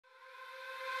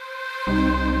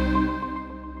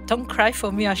Don't cry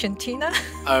for me, Argentina.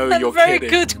 Oh, I'm you're very kidding.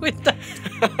 good with that.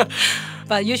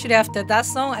 But usually after that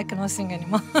song, I cannot sing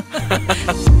anymore.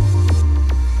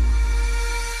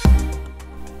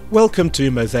 Welcome to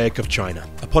Mosaic of China,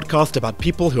 a podcast about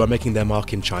people who are making their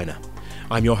mark in China.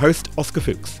 I'm your host, Oscar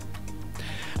Fuchs.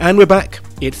 And we're back.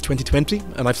 It's 2020,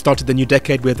 and I've started the new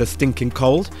decade with a stinking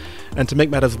cold. And to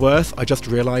make matters worse, I just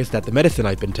realised that the medicine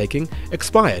I've been taking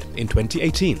expired in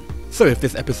 2018. So if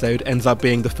this episode ends up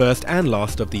being the first and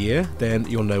last of the year, then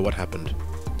you'll know what happened.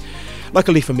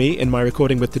 Luckily for me, in my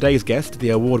recording with today's guest,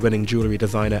 the award-winning jewellery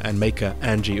designer and maker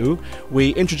Angie Wu,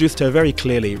 we introduced her very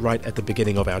clearly right at the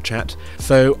beginning of our chat,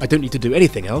 so I don't need to do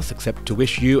anything else except to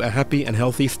wish you a happy and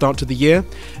healthy start to the year,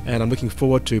 and I'm looking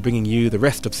forward to bringing you the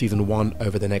rest of Season 1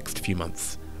 over the next few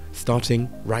months.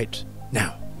 Starting right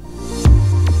now.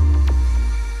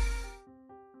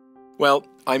 Well,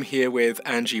 I'm here with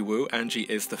Angie Wu. Angie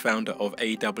is the founder of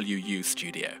AWU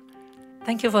Studio.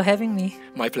 Thank you for having me.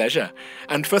 My pleasure.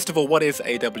 And first of all, what is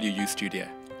AWU Studio?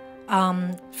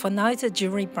 For now, it's a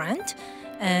jewelry brand,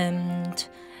 and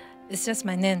it's just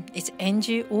my name. It's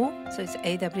Angie Wu, so it's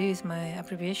AW is my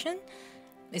abbreviation.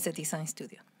 It's a design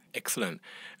studio. Excellent.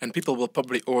 And people will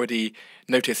probably already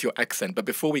notice your accent. But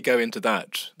before we go into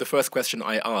that, the first question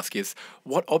I ask is,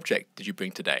 what object did you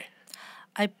bring today?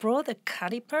 I brought a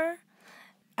caliper.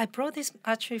 I brought this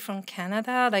actually from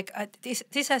Canada.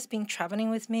 This has been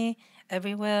traveling with me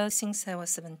everywhere since I was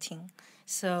 17.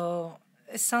 So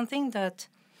it's something that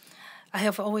I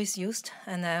have always used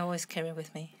and I always carry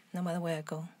with me, no matter where I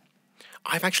go.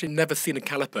 I've actually never seen a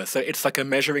caliper, so it's like a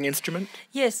measuring instrument?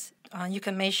 Yes, you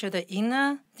can measure the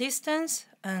inner distance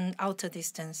and outer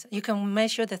distance. You can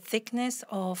measure the thickness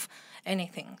of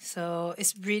anything. So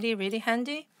it's really, really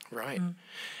handy. Right.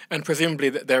 And presumably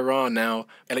there are now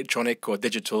electronic or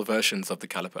digital versions of the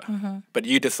caliper. Mm-hmm. But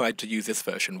you decide to use this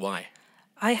version. Why?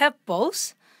 I have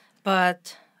both,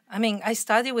 but I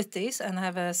studied with this and I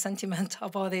have a sentiment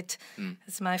about it.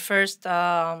 It's my first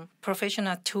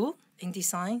professional tool in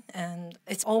design, and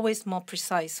it's always more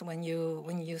precise when you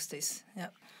use this. Yeah.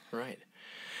 Right.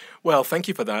 Well, thank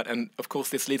you for that. And of course,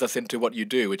 this leads us into what you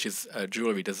do, which is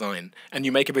jewellery design. And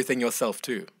you make everything yourself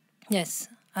too. Yes.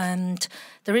 And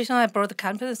the reason I brought the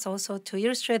caliper is also to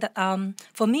illustrate that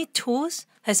for me, tools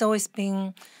has always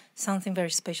been something very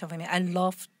special for me. I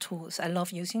love tools. I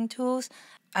love using tools.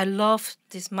 I love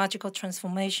this magical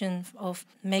transformation of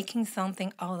making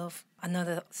something out of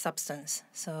another substance.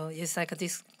 So it's like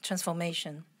this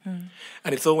transformation. And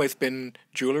it's always been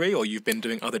jewellery, or you've been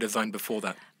doing other design before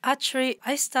that? Actually,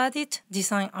 I studied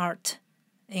design art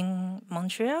in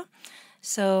Montreal.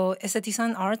 So as a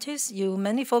design artist, you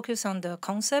mainly focus on the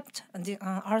concept, the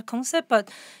art concept,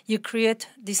 but you create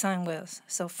design with,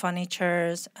 so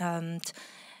furnitures and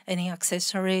any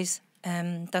accessories.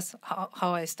 And that's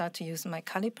how I start to use my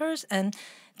calipers. And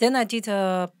then I did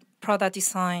a product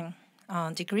design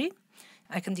degree.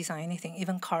 I can design anything,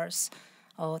 even cars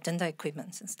or dental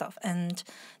equipment and stuff. And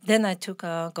then I took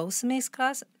a goldsmith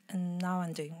class, and now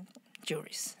I'm doing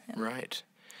jewelries. Yeah. Right.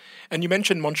 And you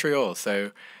mentioned Montreal,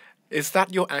 so is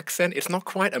that your accent? It's not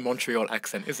quite a Montreal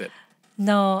accent, is it?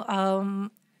 No,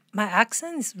 my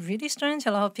accent is really strange.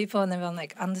 A lot of people never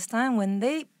understand.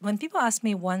 When people ask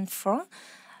me where I'm from,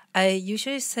 I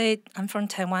usually say I'm from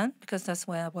Taiwan because that's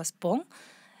where I was born.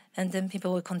 And then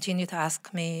people will continue to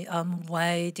ask me,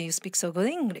 why do you speak so good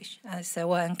English? I say,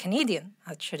 well, I'm Canadian,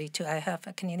 actually, too. I have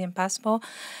a Canadian passport.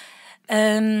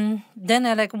 And then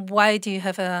I why do you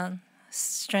have a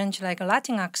strange,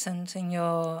 Latin accent in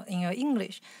your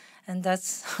English? And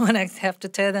that's when I have to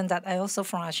tell them that I also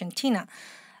from Argentina.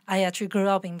 I actually grew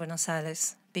up in Buenos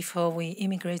Aires before we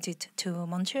immigrated to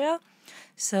Montreal.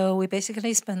 So we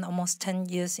basically spent almost 10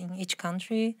 years in each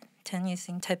country, 10 years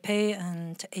in Taipei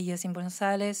and 8 years in Buenos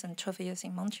Aires and 12 years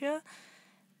in Montreal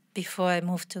before I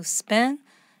moved to Spain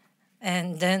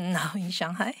and then now in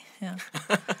Shanghai. Yeah.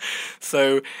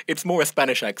 So it's more a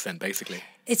Spanish accent, basically.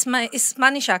 It's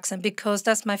Spanish accent because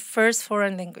that's my first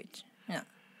foreign language. Yeah.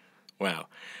 Wow.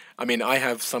 I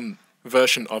have some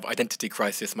version of identity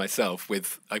crisis myself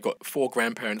I've got 4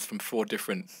 grandparents from 4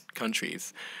 different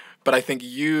countries. But I think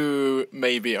you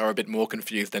maybe are a bit more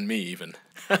confused than me even.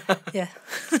 Yeah.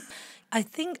 I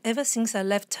think ever since I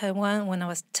left Taiwan when I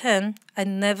was 10, I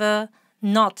never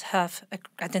not have an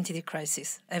identity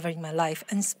crisis ever in my life.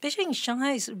 And especially in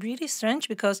Shanghai, it's really strange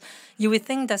because you would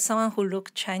think that someone who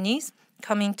looks Chinese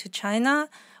coming to China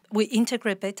will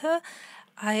integrate better.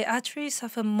 I actually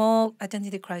suffer more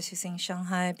identity crisis in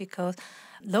Shanghai because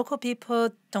local people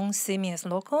don't see me as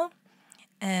local,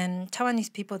 and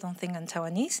Taiwanese people don't think I'm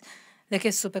Taiwanese. They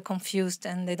get super confused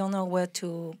and they don't know where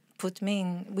to put me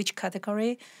in which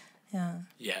category. Yeah.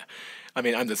 Yeah. I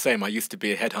mean, I'm the same. I used to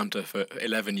be a headhunter for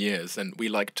 11 years, and we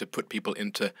like to put people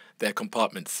into their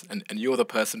compartments. And you're the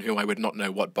person who I would not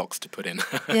know what box to put in.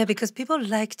 Yeah, because people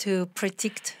like to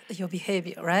predict your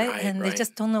behavior, right? Right, And they right.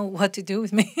 just don't know what to do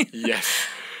with me. Yes.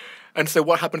 And so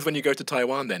what happens when you go to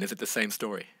Taiwan then? Is it the same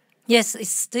story? Yes,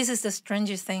 this is the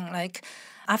strangest thing. Like,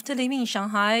 after living in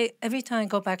Shanghai, every time I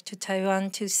go back to Taiwan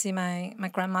to see my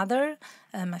grandmother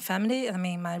and my family, I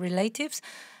mean, my relatives,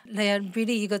 they are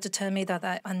really eager to tell me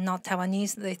that I'm not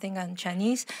Taiwanese. They think I'm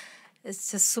Chinese.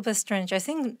 It's just super strange. I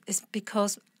think it's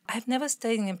because I've never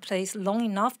stayed in a place long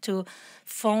enough to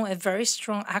form a very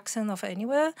strong accent of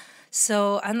anywhere.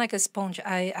 So I'm like a sponge.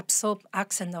 I absorb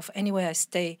accent of anywhere I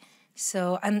stay.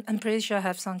 So I'm pretty sure I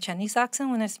have some Chinese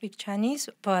accent when I speak Chinese,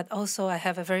 but also I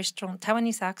have a very strong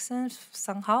Taiwanese accent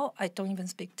somehow. I don't even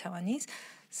speak Taiwanese.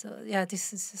 So yeah,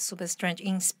 this is super strange.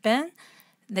 In Spain,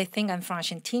 they think I'm from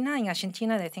Argentina. In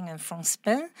Argentina, they think I'm from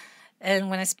Spain. And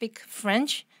when I speak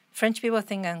French, French people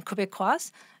think I'm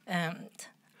Quebecois. And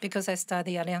because I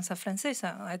study Alianza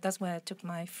Francesa, that's where I took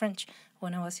my French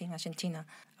when I was in Argentina.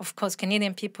 Of course,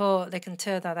 Canadian people, they can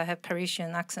tell that I have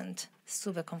Parisian accent.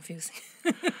 Super confusing.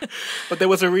 But there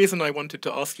was a reason I wanted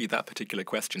to ask you that particular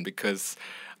question, because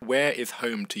where is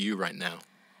home to you right now?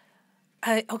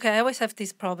 I always have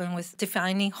this problem with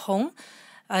defining home.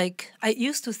 Like, I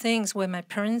used to think where my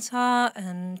parents are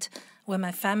and where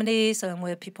my family is and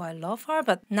where people I love are,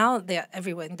 but now they're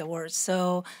everywhere in the world.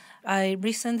 So I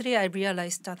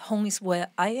realized that home is where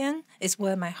I am, is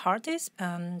where my heart is.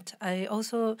 And I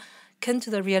also came to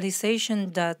the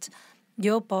realization that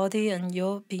your body and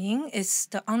your being is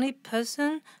the only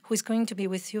person who is going to be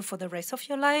with you for the rest of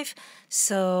your life.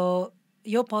 So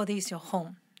your body is your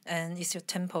home and it's your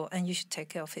temple, and you should take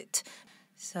care of it.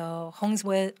 So home is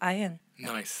where I am.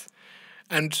 Nice.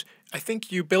 And I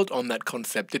think you built on that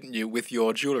concept, didn't you, with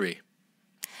your jewellery?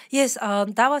 Yes,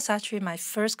 that was actually my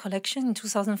first collection in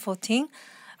 2014.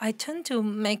 I tend to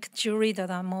make jewelry that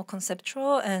are more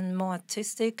conceptual and more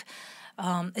artistic.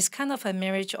 It's kind of a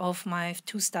marriage of my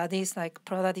two studies, like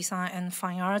product design and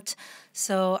fine art.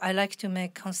 So I like to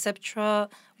make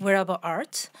conceptual wearable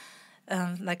art,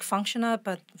 like functional,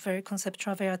 but very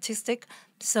conceptual, very artistic.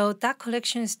 So that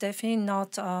collection is definitely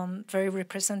not very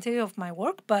representative of my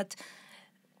work, but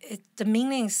the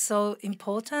meaning is so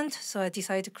important. So I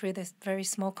decided to create a very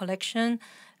small collection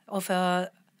of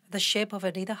the shape of a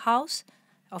little house,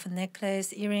 of a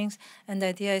necklace, earrings. And the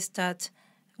idea is that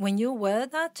when you wear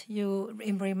that,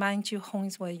 it reminds you home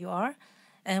is where you are.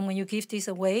 And when you give this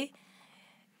away,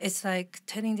 it's like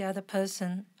telling the other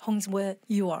person, home is where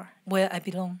you are, where I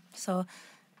belong. So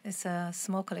it's a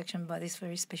small collection, but it's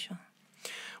very special.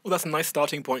 Well, that's a nice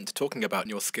starting point to talking about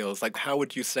your skills. Like, how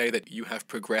would you say that you have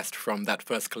progressed from that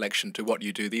first collection to what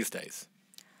you do these days?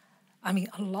 I mean,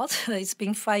 a lot. It's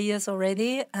been 5 years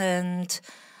already. And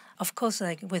of course,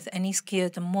 like with any skill,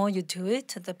 the more you do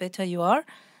it, the better you are.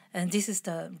 And this is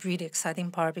the really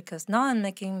exciting part, because now I'm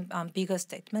making bigger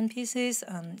statement pieces,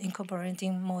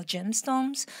 incorporating more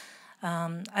gemstones.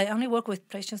 I only work with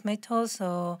precious metals,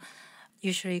 so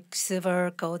usually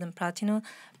silver, gold, and platinum.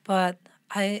 But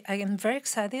I am very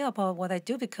excited about what I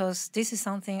do, because this is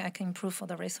something I can improve for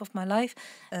the rest of my life,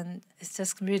 and it's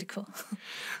just really cool.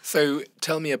 So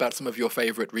tell me about some of your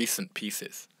favorite recent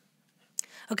pieces.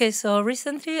 Okay, so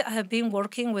recently I have been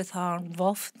working with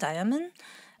rough diamond.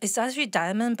 It's actually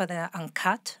diamond, but they're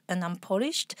uncut and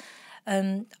unpolished.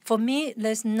 And for me,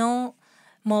 there's no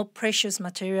more precious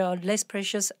material, less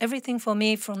precious. Everything for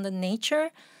me from the nature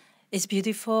is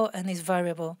beautiful and is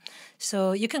variable.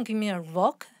 So you can give me a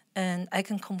rock, and I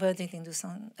can convert it into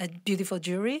a beautiful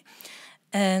jewelry.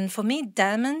 And for me,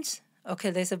 diamonds, okay,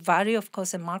 there's a value, of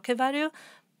course, a market value,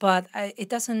 but it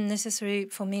doesn't necessarily,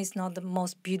 for me, it's not the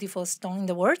most beautiful stone in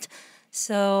the world.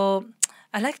 So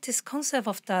I like this concept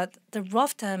of that, the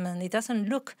rough diamond, it doesn't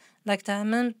look like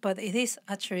diamond, but it is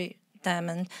actually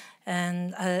diamond.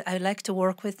 And I like to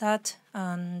work with that,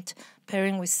 and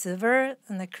pairing with silver,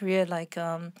 and I create like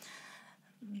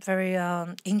very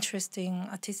interesting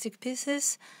artistic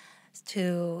pieces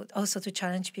to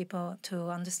challenge people to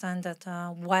understand that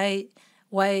why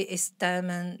is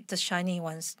diamond, the shiny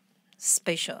ones,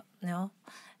 special? You know,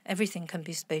 everything can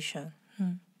be special.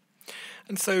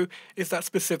 And so is that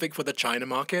specific for the China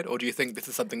market, or do you think this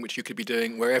is something which you could be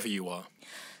doing wherever you are?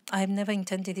 I've never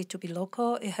intended it to be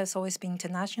local. It has always been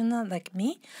international, like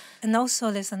me. And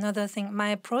also, there's another thing. My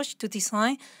approach to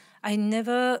design, I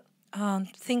never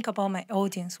think about my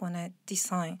audience when I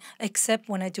design, except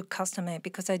when I do custom made,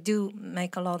 because I do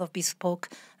make a lot of bespoke,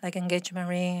 like engagement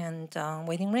ring and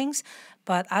wedding rings.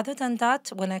 But other than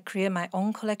that, when I create my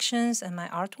own collections and my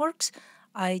artworks,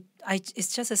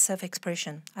 it's just a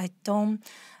self-expression. I don't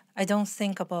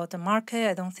think about the market.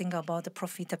 I don't think about the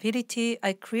profitability.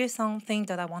 I create something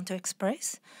that I want to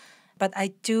express. But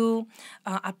I do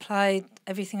apply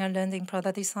everything I learned in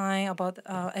product design about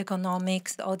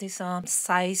ergonomics, all these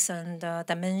size and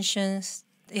dimensions.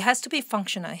 It has to be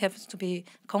functional. It has to be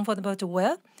comfortable to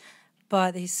wear,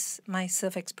 but it's my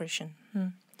self-expression.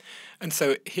 And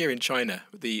so here in China,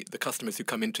 the customers who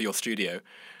come into your studio,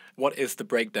 what is the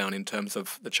breakdown in terms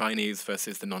of the Chinese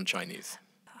versus the non-Chinese?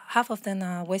 Half of them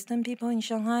are Western people in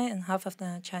Shanghai and half of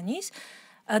them are Chinese.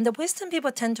 And the Western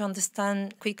people tend to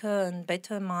understand quicker and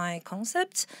better my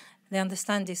concepts. They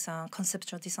understand these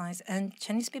conceptual designs. And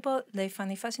Chinese people, they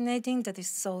find it fascinating that it's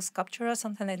so sculptural.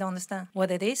 Sometimes they don't understand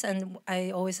what it is. And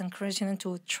I always encourage them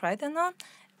to try them on.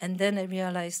 And then they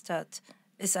realize that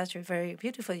it's actually very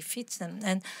beautiful. It fits them.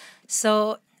 And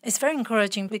so it's very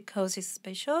encouraging because it's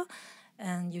special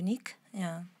and unique.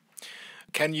 Yeah.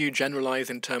 Can you generalize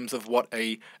in terms of what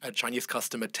a Chinese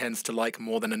customer tends to like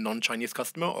more than a non-Chinese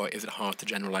customer, or is it hard to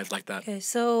generalize like that?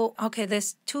 Okay,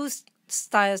 there's two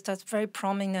styles that's very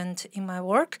prominent in my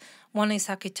work. One is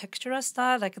architectural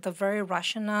style, like the very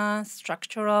rational,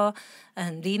 structural,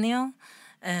 and linear,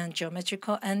 and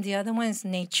geometrical. And the other one is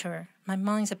nature. My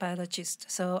mom is a biologist,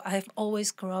 so I've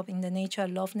always grew up in the nature. I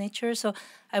love nature, so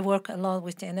I work a lot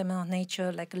with the element of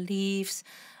nature, like leaves,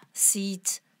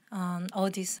 seeds, all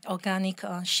these organic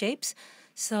shapes.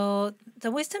 So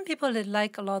the Western people, they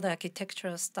like a lot of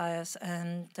architectural styles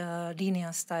and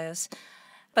linear styles.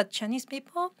 But Chinese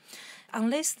people,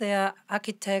 unless they're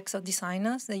architects or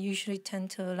designers, they usually tend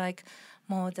to like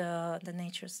more the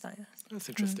nature styles. That's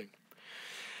interesting.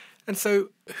 And so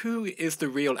who is the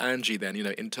real Angie then,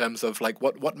 in terms of like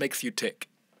what makes you tick?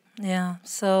 Yeah,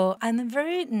 so I'm a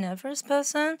very nervous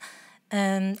person,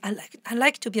 and I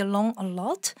like to be alone a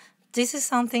lot. This is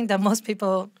something that most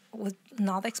people would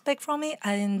not expect from me.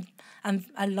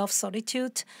 I love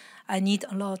solitude. I need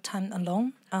a lot of time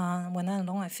alone. When I'm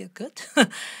alone, I feel good.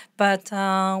 But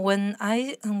when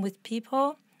I am with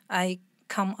people, I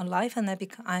come alive, and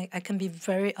I can be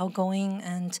very outgoing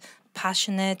and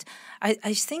passionate.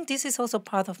 I think this is also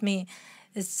part of me.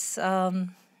 It's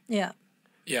yeah.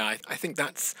 Yeah, I think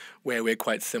that's where we're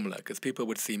quite similar, because people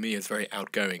would see me as very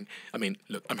outgoing. I mean,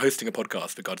 look, I'm hosting a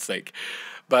podcast, for God's sake.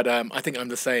 But I think I'm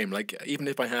the same. Like, even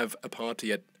if I have a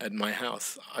party at my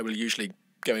house, I will usually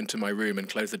go into my room and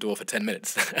close the door for 10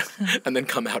 minutes and then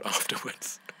come out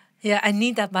afterwards. Yeah, I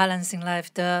need that balance in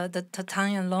life, the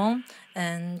time alone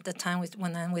and the time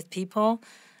when I'm with people.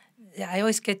 Yeah, I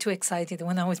always get too excited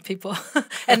when I'm with people.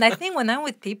 And I think when I'm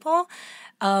with people,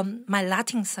 my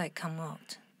Latin side come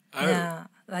out. Oh. Yeah,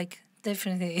 like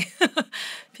definitely.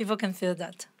 People can feel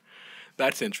that.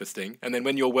 That's interesting. And then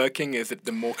when you're working, is it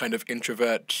the more kind of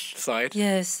introvert side?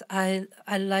 Yes, I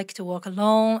like to work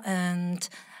alone, and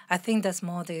I think that's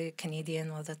more the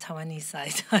Canadian or the Taiwanese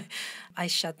side. I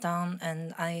shut down,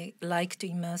 and I like to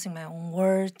immerse in my own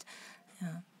world.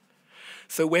 Yeah.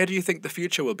 So where do you think the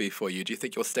future will be for you? Do you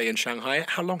think you'll stay in Shanghai?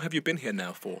 How long have you been here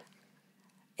now for?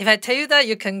 If I tell you that,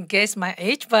 you can guess my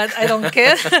age, but I don't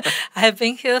care. I have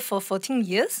been here for 14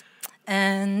 years,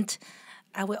 and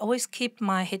I will always keep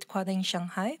my headquarters in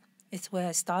Shanghai. It's where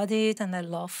I started, and I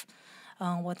love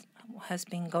what has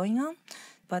been going on.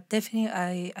 But definitely,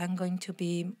 I am going to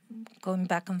be going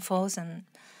back and forth, and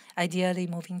ideally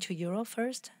moving to Europe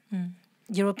first.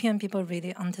 European people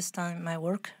really understand my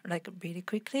work like really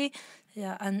quickly.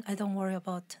 Yeah, and I don't worry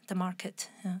about the market.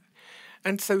 Yeah.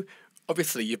 And so,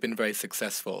 obviously, you've been very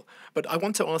successful, but I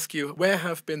want to ask you, where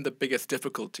have been the biggest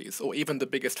difficulties or even the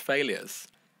biggest failures?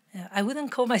 Yeah, I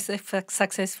wouldn't call myself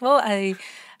successful.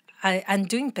 I'm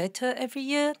doing better every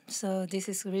year, so this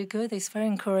is really good. It's very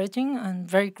encouraging. I'm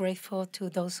very grateful to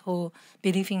those who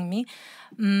believe in me.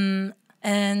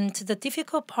 And the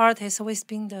difficult part has always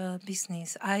been the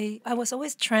business. I was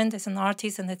always trained as an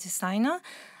artist and a designer.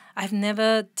 I've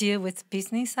never dealt with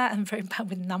business. I'm very bad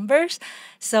with numbers.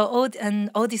 So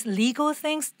all these legal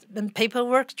things and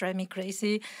paperwork drive me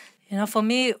crazy. For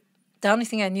me, the only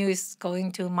thing I knew is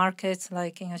going to markets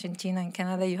like in Argentina and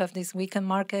Canada. You have this weekend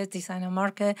market, designer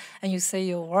market, and you say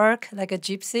your work like a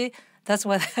gypsy. That's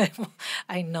what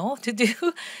I know to do.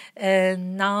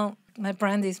 And now my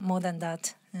brand is more than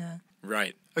that. Yeah.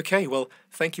 Right. Okay, well,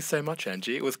 thank you so much,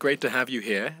 Angie. It was great to have you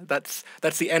here. That's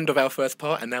the end of our first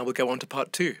part, and now we'll go on to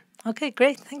part 2. Okay,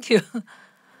 great. Thank you.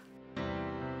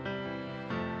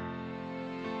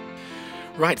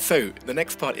 Right, so the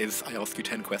next part is I ask you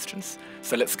 10 questions.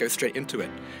 So let's go straight into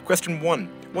it. Question 1.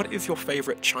 What is your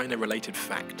favorite China-related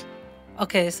fact?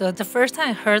 Okay, so the first time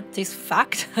I heard this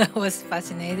fact, I was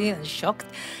fascinated and shocked.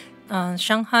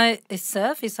 Shanghai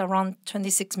itself is around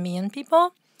 26 million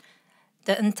people.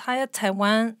 The entire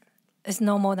Taiwan is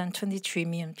no more than 23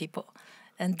 million people.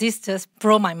 And this just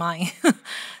blew my mind.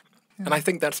 And I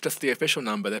think that's just the official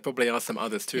number. There probably are some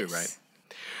others too, Yes. right?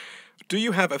 Do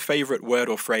you have a favorite word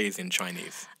or phrase in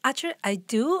Chinese? Actually, I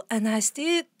do, and I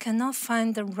still cannot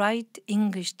find the right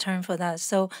English term for that.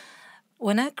 So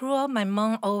when I grew up, my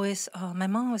mom was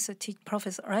a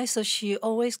professor, right? So she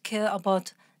always cared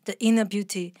about the inner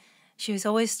beauty. She was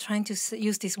always trying to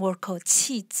use this word called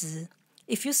气质.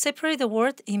 If you separate the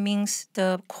word, it means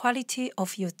the quality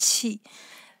of your qi.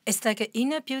 It's like an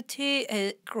inner beauty,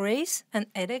 grace, and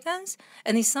elegance.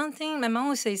 And it's something, my mom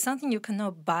would say, something you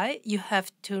cannot buy. You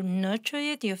have to nurture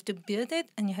it, you have to build it,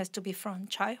 and it has to be from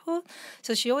childhood.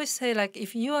 So she always say, like,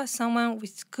 if you are someone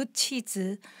with good 气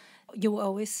质, you will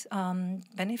always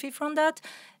benefit from that.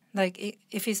 Like,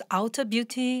 if it's outer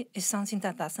beauty, it's something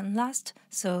that doesn't last.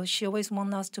 So she always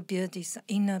wants us to build this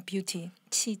inner beauty,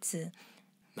 气质.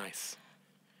 Nice.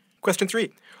 Question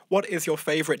 3. What is your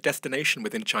favorite destination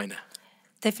within China?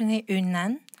 Definitely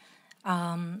Yunnan.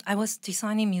 I was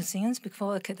designing museums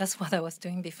before. Okay, that's what I was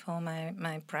doing before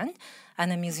my brand. I'm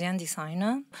a museum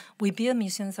designer. We build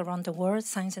museums around the world,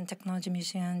 science and technology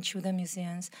museums, children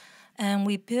museums. And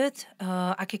we built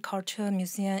agricultural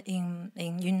museum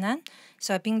in Yunnan.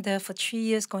 So I've been there for 3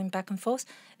 years, going back and forth.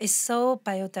 It's so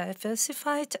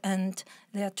biodiversified, and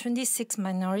there are 26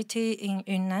 minority in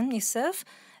Yunnan itself.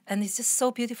 And it's just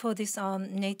so beautiful, these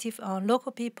native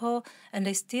local people, and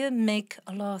they still make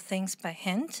a lot of things by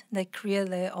hand. They create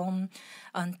their own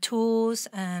tools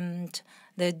and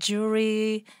their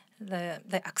jewelry,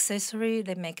 the accessory,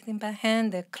 they make them by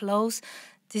hand, their clothes.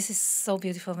 This is so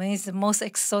beautiful. I mean, it's the most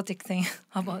exotic thing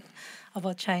about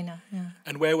China. Yeah.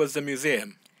 And where was the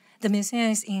museum? The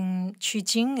museum is in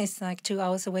Qujing. It's like 2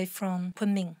 hours away from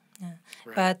Kunming. Yeah.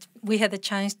 Right. But we had the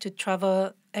chance to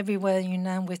travel everywhere in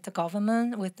Yunnan with the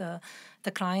government, with the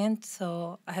client.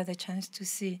 So I had the chance to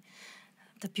see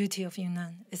the beauty of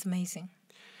Yunnan. It's amazing.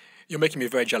 You're making me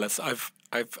very jealous. I've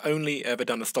only ever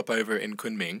done a stopover in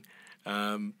Kunming,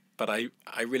 but I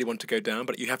really want to go down.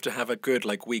 But you have to have a good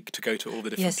week to go to all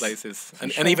the different Yes, places,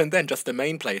 and sure. even then, just the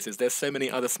main places. There's so many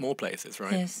other small places,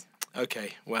 right? Yes.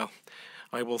 Okay, well,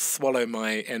 I will swallow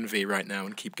my envy right now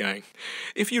and keep going.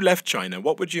 If you left China,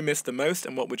 what would you miss the most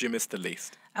and what would you miss the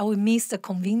least? I would miss the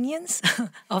convenience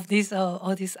of this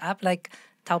all this app like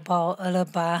Taobao,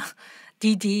 Alibaba,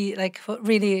 Didi.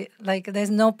 There's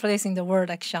no place in the world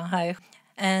like Shanghai.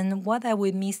 And what I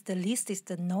would miss the least is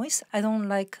the noise. I don't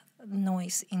like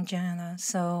noise in general.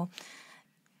 So,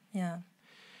 yeah.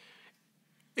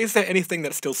 Is there anything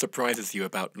that still surprises you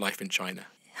about life in China?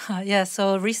 Yeah,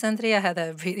 so recently I had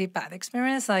a really bad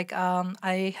experience.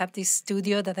 I have this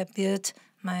studio that I built,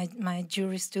 my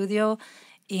jewelry studio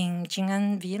in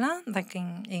Jing'an Villa,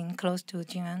 in close to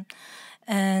Jing'an.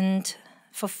 And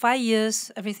for 5 years,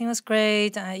 everything was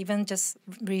great. I even just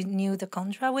renewed the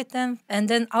contract with them. And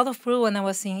then out of blue, when I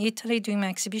was in Italy doing my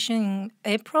exhibition in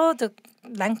April, the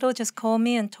landlord just called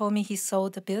me and told me he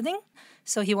sold the building.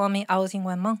 So he wanted me out in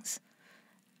 1 month.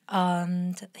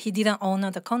 And he didn't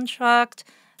honor the contract.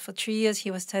 For 3 years,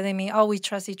 he was telling me, we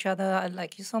trust each other. I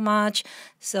like you so much.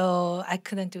 So I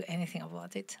couldn't do anything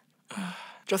about it.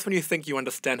 Just when you think you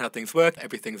understand how things work,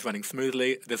 everything's running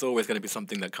smoothly, there's always going to be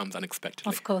something that comes unexpectedly.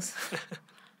 Of course.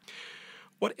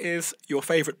 What is your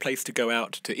favorite place to go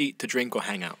out, to eat, to drink, or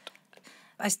hang out?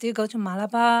 I still go to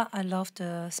Malabar. I love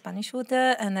the Spanish food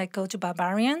there. And I go to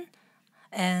Barbarian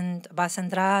and Bar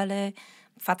Centrale,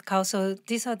 Fat Cow. So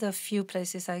these are the few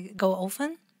places I go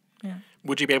often. Yeah.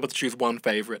 Would you be able to choose one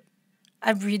favorite?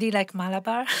 I really like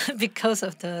Malabar because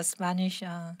of the Spanish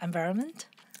environment.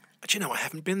 Do you know, I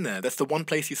haven't been there. That's the one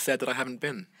place you said that I haven't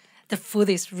been. The food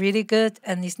is really good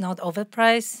and it's not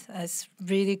overpriced. It's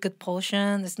really good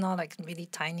portion. It's not like really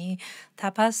tiny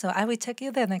tapas. So I will take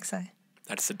you there next time.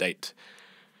 That's the date.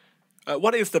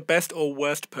 What is the best or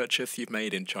worst purchase you've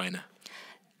made in China?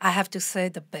 I have to say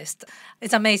the best.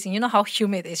 It's amazing. You know how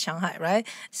humid is Shanghai, right?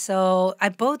 So I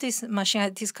bought this machine. I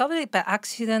discovered it by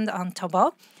accident on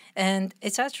Taobao. And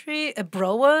it's actually a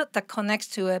blower that connects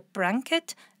to a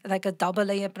blanket, like a double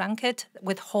layer blanket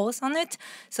with holes on it.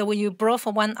 So when you blow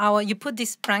for 1 hour, you put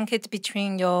this blanket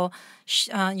between your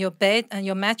bed and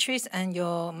your mattress and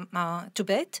your to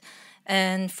bed.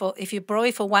 And if you blow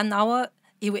it for 1 hour,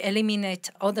 it will eliminate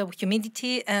all the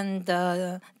humidity and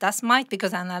the dust mite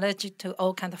because I'm allergic to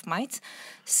all kinds of mites.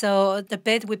 So the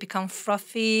bed will become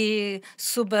fluffy,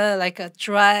 super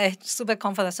dry, super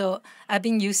comfortable. So I've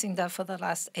been using that for the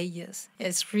last 8 years.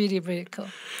 It's really, really cool.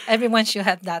 Everyone should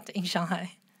have that in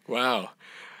Shanghai. Wow.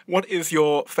 What is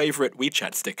your favorite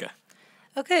WeChat sticker?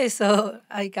 Okay, so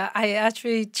I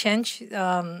actually change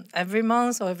every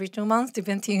month or every 2 months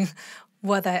depending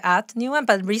what I add new one.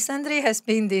 But recently has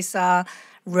been this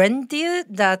reindeer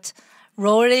that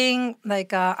rolling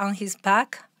like on his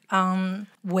back on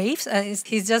waves, and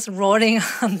he's just rolling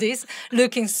on this,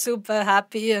 looking super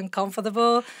happy and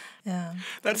comfortable. Yeah.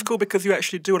 That's cool because you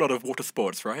actually do a lot of water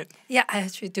sports, right? Yeah, I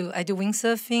actually do. I do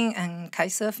windsurfing and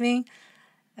kite surfing.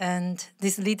 And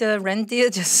this little reindeer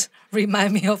just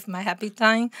remind me of my happy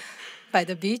time by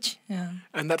the beach. Yeah.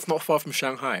 And that's not far from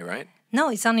Shanghai, right? No,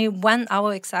 it's only 1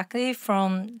 hour exactly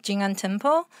from Jing'an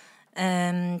Temple.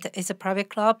 And it's a private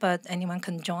club, but anyone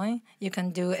can join. You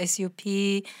can do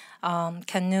SUP,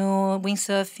 canoe,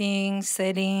 windsurfing,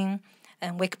 sailing,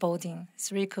 and wakeboarding.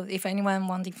 It's really cool. If anyone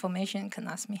wants information, can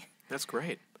ask me. That's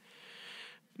great.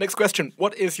 Next question.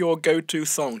 What is your go-to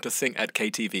song to sing at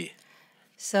KTV?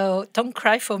 So Don't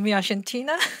Cry For Me,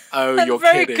 Argentina. Oh, I'm you're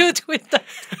very kidding. good with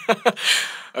that.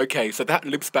 Okay, so that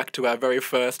loops back to our very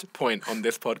first point on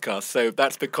this podcast. So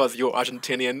that's because you're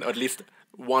Argentinian, or at least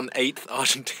 1/8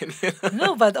 Argentinian.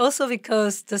 No, but also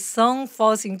because the song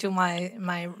falls into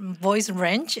my voice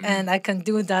range and I can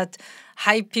do that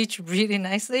high pitch really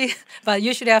nicely. But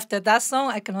usually after that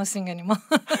song, I cannot sing anymore.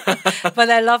 But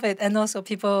I love it. And also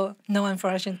people know I'm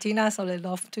from Argentina, so they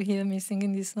love to hear me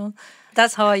singing this song.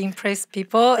 That's how I impress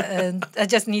people. And I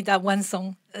just need that one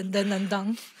song and then I'm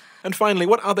done. And finally,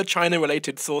 what other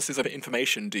China-related sources of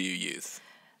information do you use?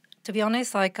 To be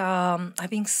honest, like I've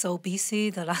been so busy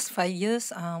the last 5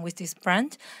 years with this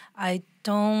brand, I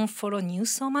don't follow news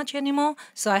so much anymore.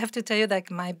 So I have to tell you, like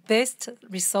my best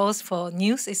resource for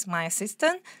news is my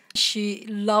assistant. She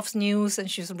loves news and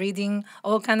she's reading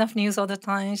all kind of news all the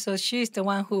time. So she's the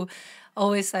one who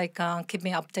always like keep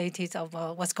me updated of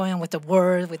what's going on with the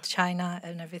world, with China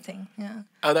and everything. Yeah.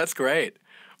 Oh, that's great.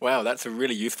 Wow, that's a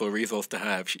really useful resource to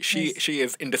have. She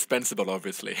is indispensable,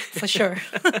 obviously. For sure.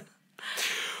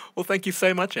 Well, thank you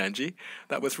so much, Angie.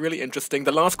 That was really interesting.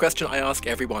 The last question I ask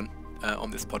everyone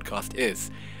on this podcast is,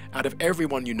 out of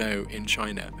everyone you know in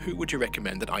China, who would you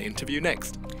recommend that I interview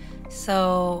next?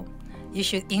 So you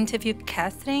should interview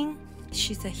Catherine.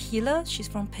 She's a healer. She's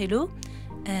from Peru.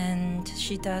 And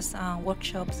she does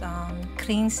workshops on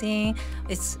cleansing.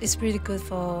 It's really good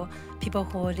for people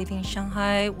who are living in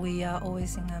Shanghai. We are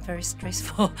always in a very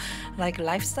stressful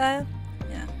lifestyle.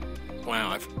 Yeah.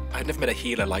 Wow, I've never met a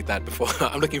healer like that before.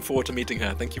 I'm looking forward to meeting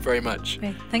her. Thank you very much.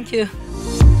 Great. Thank you.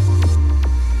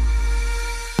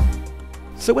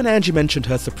 So when Angie mentioned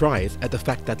her surprise at the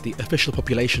fact that the official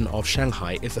population of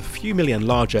Shanghai is a few million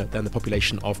larger than the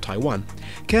population of Taiwan,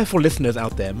 careful listeners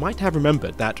out there might have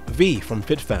remembered that V from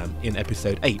FitFam in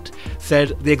episode 8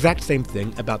 said the exact same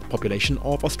thing about the population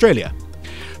of Australia.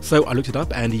 So I looked it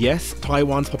up, and yes,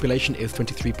 Taiwan's population is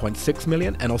 23.6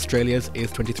 million and Australia's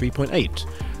is 23.8.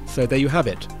 So there you have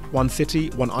it. One city,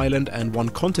 one island, and one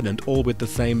continent, all with the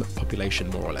same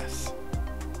population, more or less.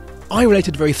 I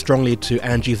related very strongly to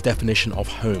Angie's definition of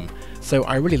home, so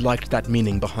I really liked that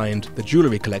meaning behind the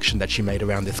jewellery collection that she made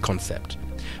around this concept.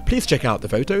 Please check out the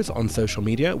photos on social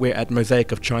media. We're at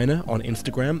Mosaic of China on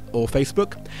Instagram or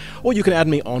Facebook, or you can add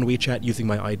me on WeChat using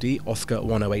my ID,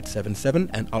 s01e18,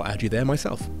 and I'll add you there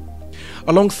myself.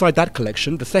 Alongside that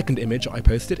collection, the second image I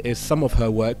posted is some of her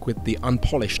work with the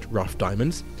unpolished rough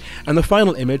diamonds, and the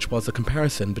final image was a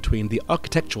comparison between the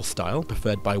architectural style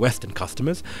preferred by Western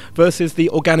customers versus the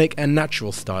organic and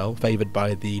natural style favoured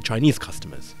by the Chinese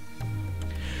customers.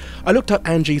 I looked up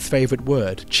Angie's favourite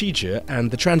word, qizhi,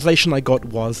 and the translation I got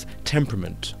was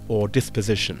temperament or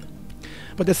disposition.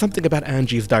 But there's something about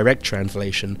Angie's direct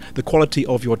translation, the quality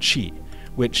of your qi,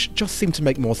 which just seemed to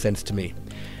make more sense to me.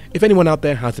 If anyone out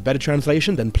there has a better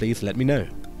translation, then please let me know.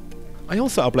 I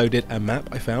also uploaded a map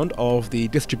I found of the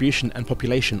distribution and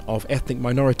population of ethnic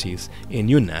minorities in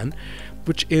Yunnan,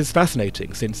 which is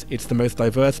fascinating since it's the most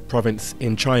diverse province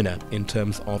in China in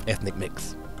terms of ethnic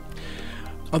mix.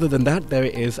 Other than that, there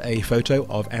is a photo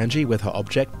of Angie with her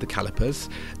object, the calipers.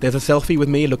 There's a selfie with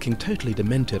me looking totally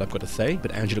demented, I've got to say,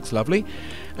 but Angie looks lovely.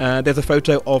 There's a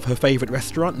photo of her favourite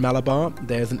restaurant, Malabar.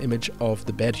 There's an image of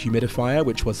the bed humidifier,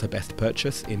 which was her best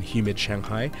purchase in humid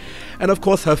Shanghai. And of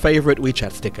course her favourite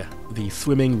WeChat sticker, the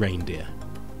swimming reindeer.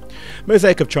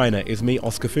 Mosaic of China is me,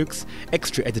 Oscar Fuchs,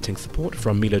 extra editing support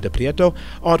from Milo De Prieto,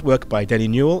 artwork by Denny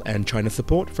Newell, and China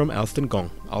support from Alston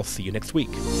Gong. I'll see you next week.